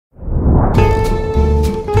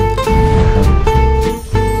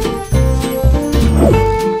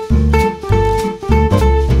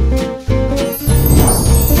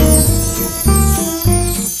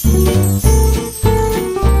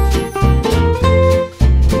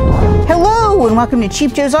welcome to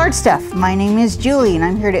Cheap Joe's Art Stuff. My name is Julie and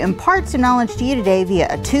I'm here to impart some knowledge to you today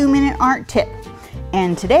via a 2-minute art tip.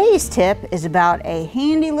 And today's tip is about a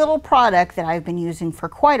handy little product that I've been using for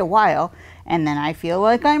quite a while, and then I feel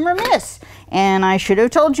like I'm remiss. And I should have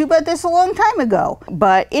told you about this a long time ago.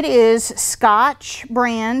 But it is Scotch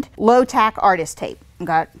brand low tack artist tape. I've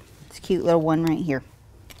got this cute little one right here.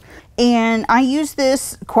 And I use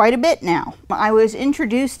this quite a bit now. I was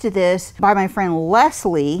introduced to this by my friend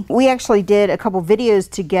Leslie. We actually did a couple videos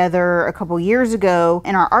together a couple years ago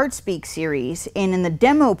in our ArtSpeak series. And in the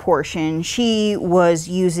demo portion, she was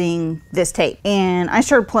using this tape. And I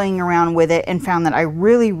started playing around with it and found that I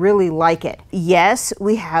really, really like it. Yes,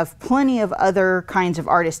 we have plenty of other kinds of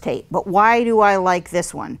artist tape, but why do I like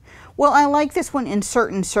this one? Well, I like this one in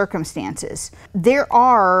certain circumstances. There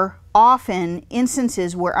are often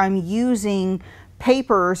instances where I'm using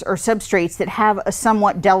papers or substrates that have a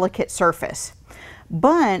somewhat delicate surface.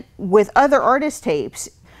 But with other artist tapes,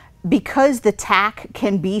 because the tack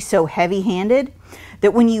can be so heavy-handed,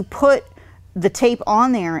 that when you put the tape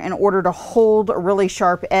on there in order to hold a really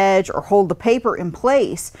sharp edge or hold the paper in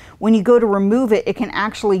place, when you go to remove it, it can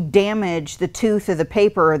actually damage the tooth of the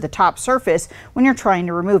paper or the top surface when you're trying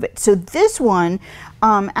to remove it. So this one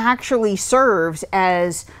actually serves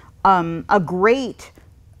as a great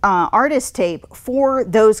artist tape for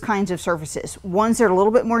those kinds of surfaces. Ones that are a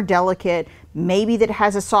little bit more delicate, maybe that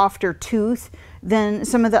has a softer tooth than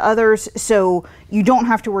some of the others, so you don't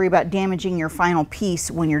have to worry about damaging your final piece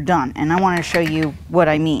when you're done. And I want to show you what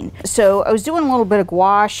I mean. So I was doing a little bit of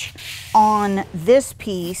gouache on this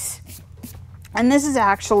piece, and this is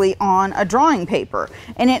actually on a drawing paper,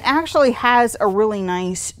 and it actually has a really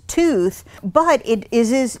nice tooth, but it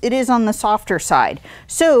is on the softer side.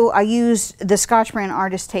 So I used the Scotch brand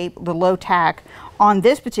artist tape, the low tack, on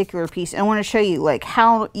this particular piece, and I want to show you like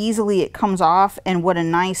how easily it comes off and what a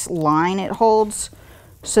nice line it holds,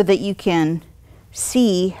 so that you can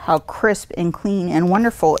see how crisp and clean and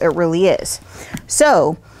wonderful it really is.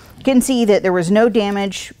 So you can see that there was no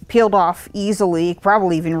damage, peeled off easily.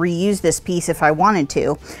 Probably even reuse this piece if I wanted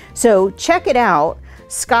to. So check it out.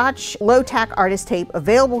 Scotch low tack artist tape,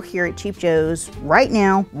 available here at Cheap Joe's right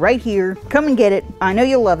now, right here. Come and get it. I know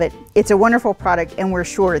you'll love it. It's a wonderful product and we're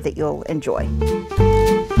sure that you'll enjoy.